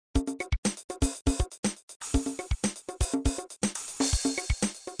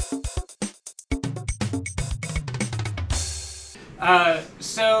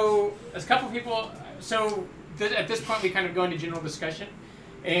So, as a couple people, at this point we kind of go into general discussion.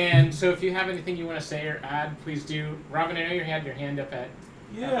 And so if you have anything you want to say or add, please do. Robin, I know you had your hand up at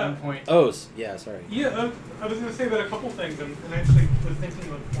one point. Oh, yeah, sorry. Yeah, I was going to say about a couple things, and actually was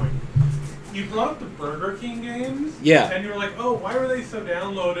thinking of a point. You brought up the Burger King games, and you were like, oh, why were they so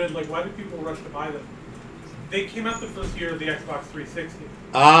downloaded? Like, why did people rush to buy them? They came out the first year of the Xbox 360.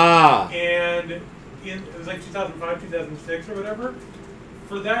 Ah! And it was like 2005, 2006 or whatever.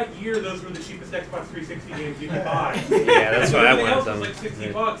 For that year, those were the cheapest Xbox 360 games you could buy. Yeah, that's what I wanted. Everything else was like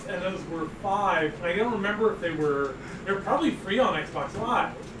 $60, and those were $5. I don't remember if they were probably free on Xbox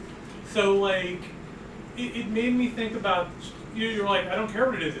Live. So, like, it made me think about, you're like, I don't care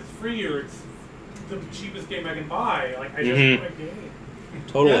what it is, it's free or it's the cheapest game I can buy. Like, I just want a game.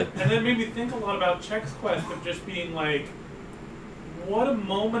 Totally. And then it made me think a lot about Chex Quest of just being like, what a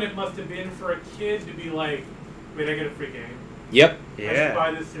moment it must have been for a kid to be like, wait, I get a free game. Yep. I should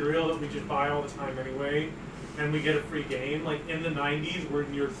buy this cereal that we just buy all the time anyway, and we get a free game. Like in the '90s,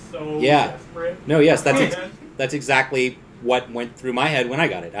 when you're so desperate. No, yes, that's exactly what went through my head when I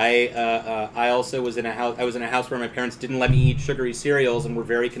got it. I also was in a house. I was in a house where my parents didn't let me eat sugary cereals and were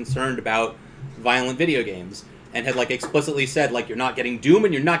very concerned about violent video games, and had like explicitly said like, you're not getting Doom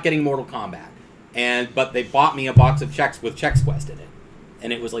and you're not getting Mortal Kombat. But they bought me a box of Chex with Chex Quest in it,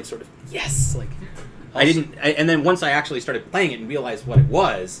 and it was like sort of yes, like. And then once I actually started playing it and realized what it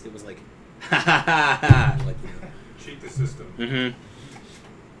was like, ha ha ha ha. Like, cheat the system.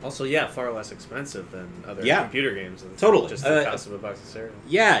 Mm-hmm. Also, yeah, far less expensive than other computer games. Totally. Just the cost of a box of cereal.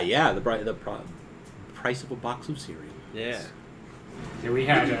 Yeah, the price of a box of cereal. Yeah. Yeah, we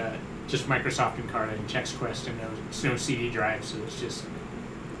had just Microsoft Encarta and Chex Quest and no CD drive, so it's just...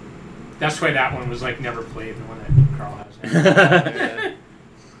 That's why that one was like never played, the one that Karl has.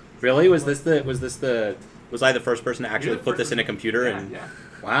 Really? Was I the first person to actually put this in a computer? Yeah.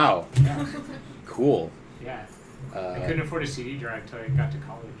 Wow. Yeah. Cool. Yeah. I couldn't afford a CD drive until I got to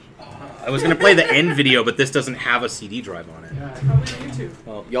college. I was going to play the end video, but this doesn't have a CD drive on it. Yeah, probably on YouTube.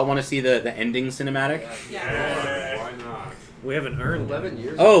 Well, y'all want to see the ending cinematic? Yeah. Why not? We haven't earned 11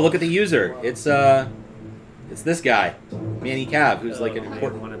 years. Oh, look at the user. It's this guy, Manny Cav, who's like an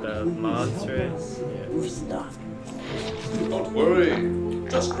important one of the mods, right? Don't worry.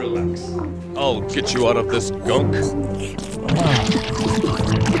 Just relax. I'll get you out of this gunk.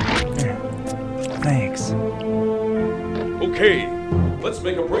 Thanks. Okay, let's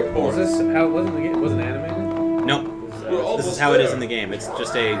make a break for it. Was this how it was in the game? It wasn't animated? No. This is how it is in the game. It's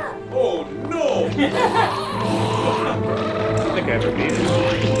just a... Oh, no! I don't think I ever beat it.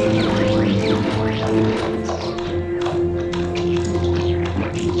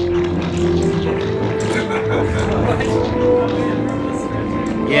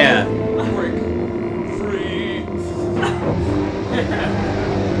 Yeah. Break free.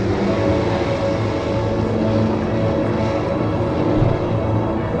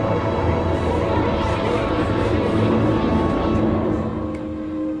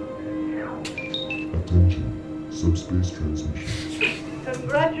 Subspace transmission.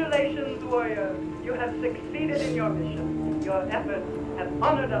 Congratulations, warrior. You have succeeded in your mission. Your efforts have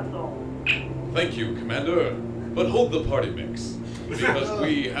honored us all. Thank you, Commander. But hold the party mix, because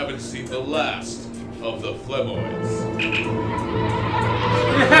we haven't seen the last of the Flemoids.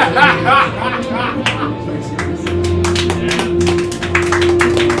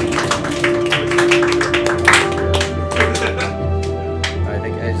 I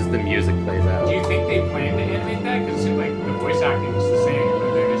think it's just the music plays out. Do you think they plan to animate that? Because it seems like the voice acting is the same,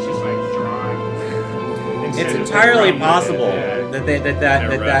 but then it's just like drawn. It's entirely possible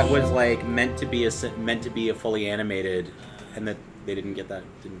that was like meant to be a fully animated, and that they didn't get there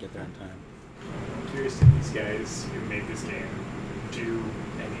in time. I'm curious if these guys who made this game do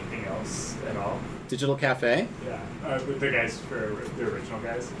anything else at all. Digital Cafe? Yeah, with the guys for the original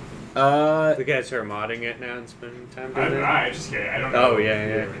guys. The guys who are modding it now and spending time doing it. I just kidding. I don't know. Oh yeah,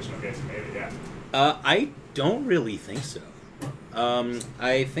 the original guys who made it. Yeah. I don't really think so.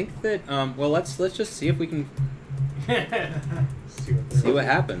 I think that well, let's just see if we can see what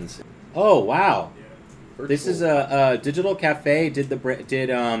happens. Oh wow. This is a Digital Cafe did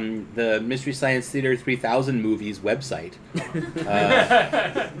the Mystery Science Theater 3000 movies website.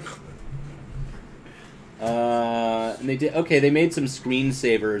 And they did they made some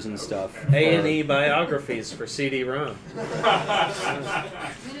screensavers and stuff. A&E biographies for CD-ROM.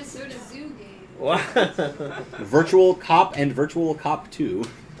 Minnesota Zoo game. What? Virtual Cop and Virtual Cop 2.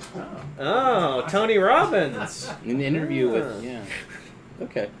 Oh, Tony Robbins. An interview with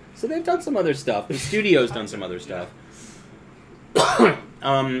Okay. So they've done some other stuff. The studio's done some other stuff.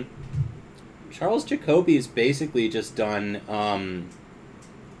 Charles Jacoby's basically just done,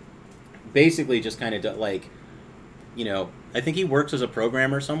 basically just kind of like, you know, I think he works as a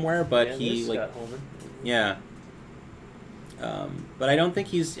programmer somewhere, but Yeah, he like, Hohn. yeah. But I don't think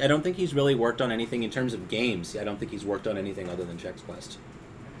he's really worked on anything in terms of games. I don't think he's worked on anything other than Chex Quest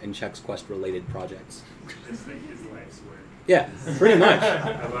and Chex Quest related projects. Just like his life's work. Yeah, pretty much.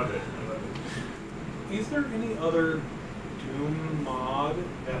 I love it. I love it. Is there any other Doom mod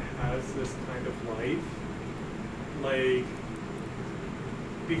that has this kind of life? Like,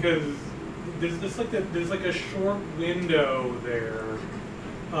 because there's like a short window there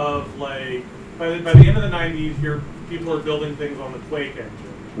of like by the end of the 90s, people are building things on the Quake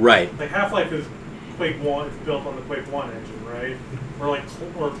engine. Right. Like Half-Life is Quake 1, it's built on the Quake 1 engine, right? Or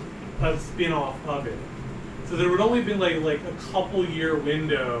a spin-off of it. So there would only be like a couple year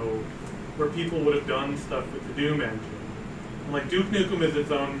window where people would have done stuff with the Doom engine. And like Duke Nukem is its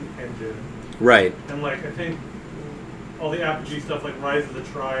own engine. Right. And like I think all the Apogee stuff like Rise of the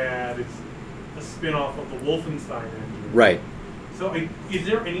Triad is a spin-off of the Wolfenstein engine. Right. So is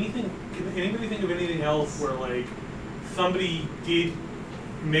there anything, can anybody think of anything else where like somebody did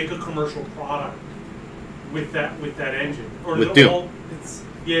make a commercial product with that engine? Or with is it Doom. all,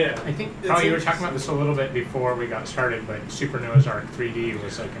 yeah. I think Karl, you were talking about this a little bit before we got started, but Super Noah's Ark 3D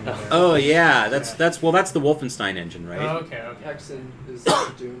was like another. Oh yeah, that's the Wolfenstein engine, right? Oh, okay. Hexen is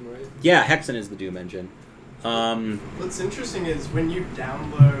the Doom, right? Yeah, Hexen is the Doom engine. What's interesting is when you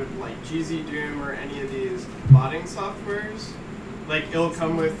download like GZ Doom or any of these modding softwares, like it'll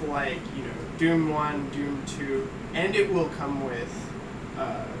come with like, you know, Doom 1, Doom 2, and it will come with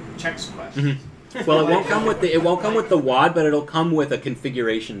Chex Quest. Mm-hmm. Well, it won't come with the WAD, but it'll come with a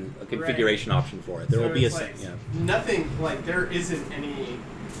configuration option for it. There will be nothing like there isn't any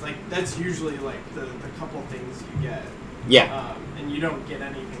like that's usually like the couple things you get. Yeah. And you don't get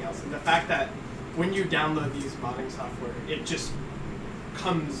anything else. And the fact that when you download these modding software, it just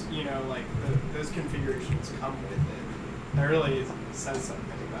comes, you know, like those configurations come with it. That really says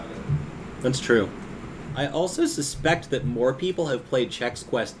something about it. That's true. I also suspect that more people have played Chex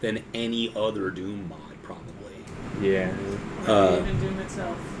Quest than any other Doom mod, probably. Yeah. Or even Doom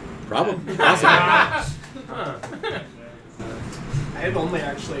itself. Probably. I had only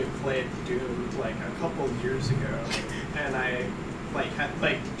actually played Doom like a couple years ago, and I had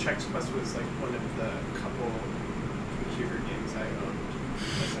Chex Quest was like one of the couple computer games I owned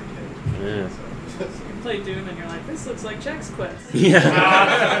as a kid. Yeah. So. You play Doom and you're like, this looks like Chex Quest.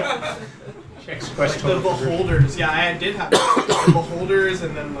 Yeah. Chex Quest. Like the beholders. Yeah, I did have the beholders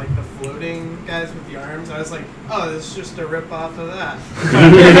and then like the floating guys with the arms. I was like, oh, this is just a rip off of that.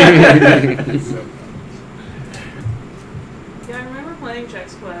 Yeah, I remember playing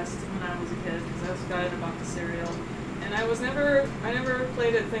Chex Quest when I was a kid because I was a guy in a box of cereal, and I never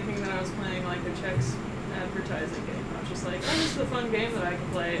played it thinking that I was playing like a Chex advertising game. I was just like, oh, this is a fun game that I can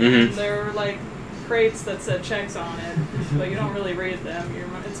play. Mm-hmm. And there were like crates that said Chex on it, but you don't really read them.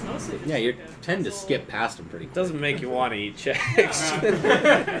 It's mostly just You like tend to puzzle. skip past them pretty quick. Doesn't make you want to eat Chex.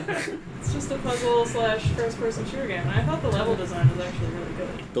 It's just a puzzle / first-person shooter game, and I thought the level design was actually really good.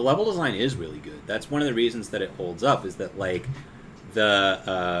 The level design is really good. That's one of the reasons that it holds up, is that like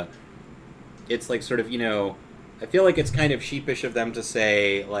it's like sort of, you know, I feel like it's kind of sheepish of them to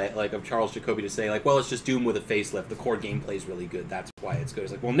say, like of Charles Jacoby to say, like, well, it's just Doom with a facelift. The core gameplay is really good. That's why it's good.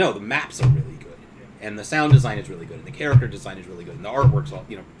 It's like, well, no, the maps are really good, and the sound design is really good, and the character design is really good, and the artwork's all,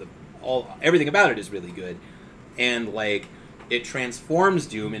 you know, everything about it is really good, and like it transforms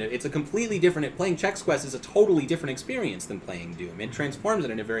Doom, and it's a completely different. Playing Chex Quest is a totally different experience than playing Doom. It transforms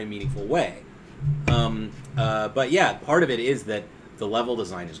it in a very meaningful way. But yeah, part of it is that the level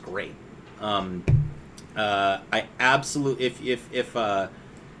design is great. I absolutely,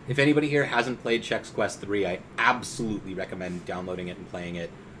 if anybody here hasn't played Chex Quest 3, I absolutely recommend downloading it and playing it.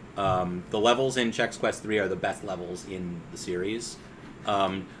 The levels in Chex Quest 3 are the best levels in the series.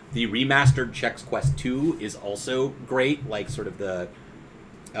 The remastered Chex Quest 2 is also great. Like sort of the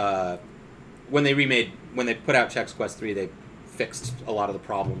when they put out Chex Quest 3, they fixed a lot of the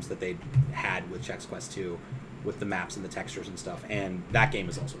problems that they had with Chex Quest 2, with the maps and the textures and stuff. And that game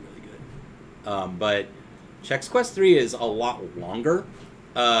is also really good. But Chex Quest 3 is a lot longer.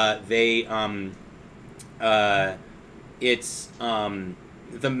 The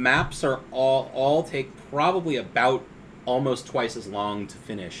maps are all take probably about almost twice as long to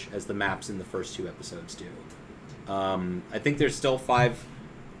finish as the maps in the first 2 episodes do. I think there's still 5,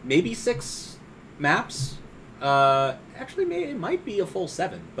 maybe 6 maps. Actually, it might be a full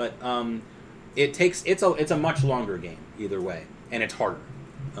 7, but it's a much longer game either way, and it's harder.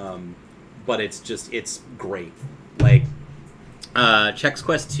 But it's great. Like Chex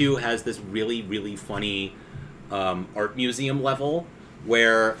Quest 2 has this really, really funny art museum level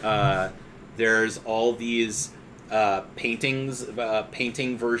where there's all these paintings,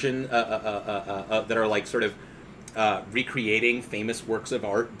 painting version that are like sort of recreating famous works of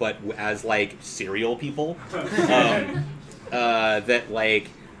art, but as like serial people. That like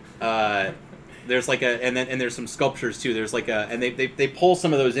there's like and there's some sculptures too. There's like and they pull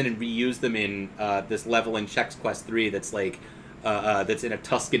some of those in and reuse them in this level in Chex Quest 3 that's like that's in a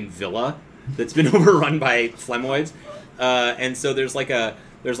Tuscan villa that's been overrun by Flemoids, and so there's like a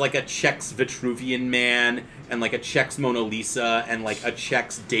Chex Vitruvian Man and like a Chex Mona Lisa and like a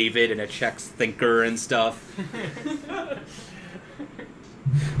Chex David and a Chex Thinker and stuff.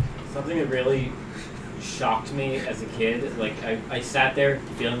 Something that really shocked me as a kid, like I sat there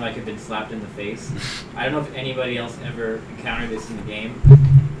feeling like I'd been slapped in the face. I don't know if anybody else ever encountered this in the game,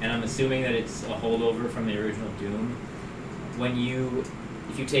 and I'm assuming that it's a holdover from the original Doom.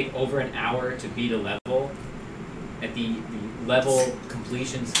 If you take over an hour to beat a level, at the level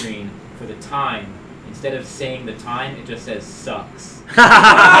completion screen for the time, instead of saying the time, it just says sucks.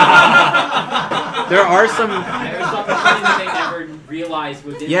 There are some. There's something that they never realized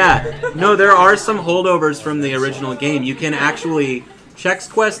was in there. Yeah, no, there are some holdovers from the original game. You can actually Chex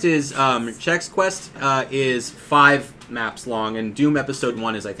Quest is 5 maps long, and Doom Episode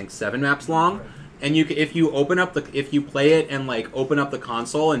 1 is I think 7 maps long. And if you play it and like open up the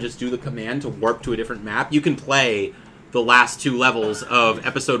console and just do the command to warp to a different map, you can play the last 2 levels of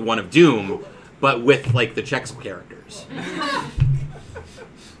Episode 1 of Doom, but with like the Chex characters.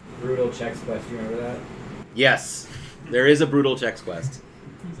 Brutal Chex Quest, you remember that? Yes, there is a brutal Chex Quest.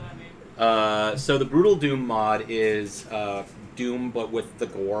 So the brutal Doom mod is Doom, but with the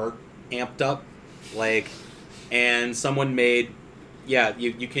gore amped up, like, and someone made, yeah,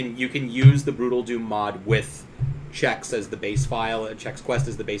 you can use the brutal Doom mod with Chex as the base file, Chex Quest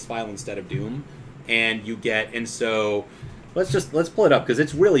as the base file instead of Doom, and you get, and so let's pull it up because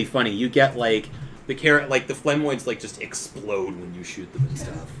it's really funny. You get like the Flemoids like just explode when you shoot them and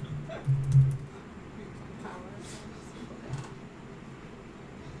stuff.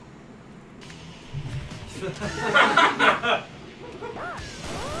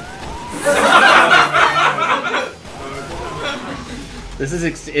 This is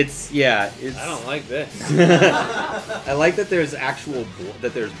it's I don't like this. I like that there's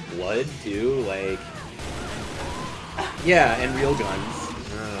there's blood too, like, yeah, and real guns.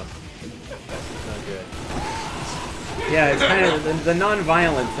 Oh, that's not good. Yeah, it's kind of the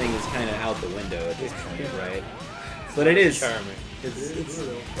non-violent thing is kind of out the window at this point, right? But it is charming.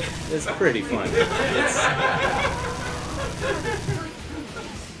 It's pretty fun.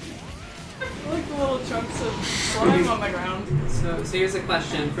 I like the little chunks of slime on the ground. So here's a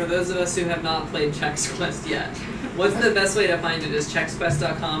question. For those of us who have not played Chex Quest yet, what's the best way to find it? Is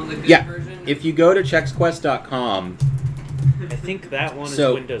ChexQuest.com the good version? If you go to ChexQuest.com... I think that one is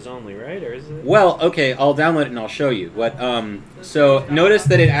Windows only, right? Or is it? Well, okay, I'll download it and I'll show you. So notice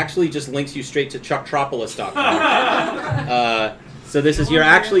that it actually just links you straight to ChuckTropolis.com. So this is, you're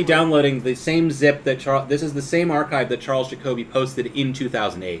actually downloading the same zip that this is the same archive that Charles Jacoby posted in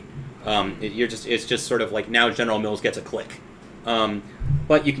 2008. It's just sort of like now General Mills gets a click.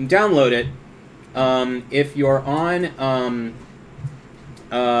 But you can download it. If you're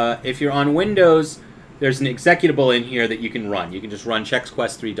on Windows, there's an executable in here that you can run. You can just run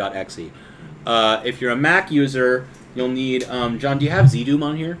chexquest3.exe. If you're a Mac user, you'll need John, do you have ZDoom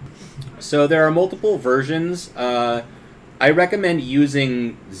on here? So there are multiple versions. I recommend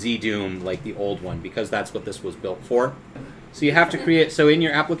using ZDoom, like the old one, because that's what this was built for. So you have to create, so in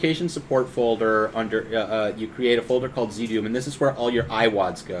your application support folder, under you create a folder called ZDoom, and this is where all your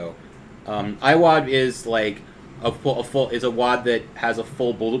iWads go. iWad is like a WAD that has a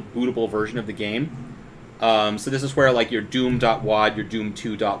full bootable version of the game. So this is where like your Doom.wad, your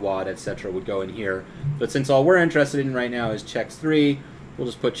Doom2.wad, etc. would go in here. But since all we're interested in right now is Chex3, we'll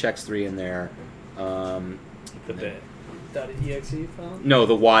just put Chex3 in there. Put the .exe file? No,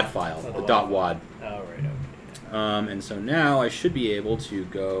 the WAD file, the .wad. Oh, right, okay. And so now I should be able to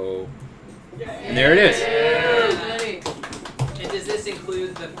go, and there it is. Yay! And does this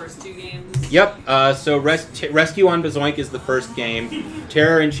include the first 2 games? Yep. So Rescue on Bazoink is the first game,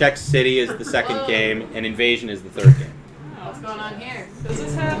 Terror in Chex City is the second game, and Invasion is the third game. What's going on here? Does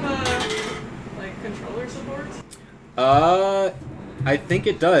this have like controller support? I think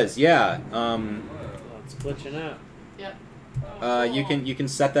it does. Yeah. It's glitching out. Yep. You can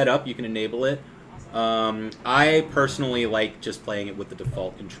set that up. You can enable it. I personally like just playing it with the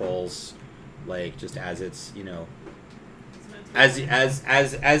default controls, like just as it's, you know, as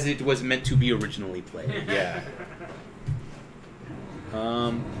it was meant to be originally played. Yeah.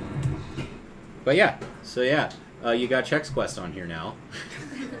 But yeah, so yeah, you got Chex Quest on here now.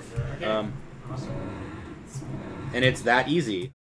 Awesome. And it's that easy.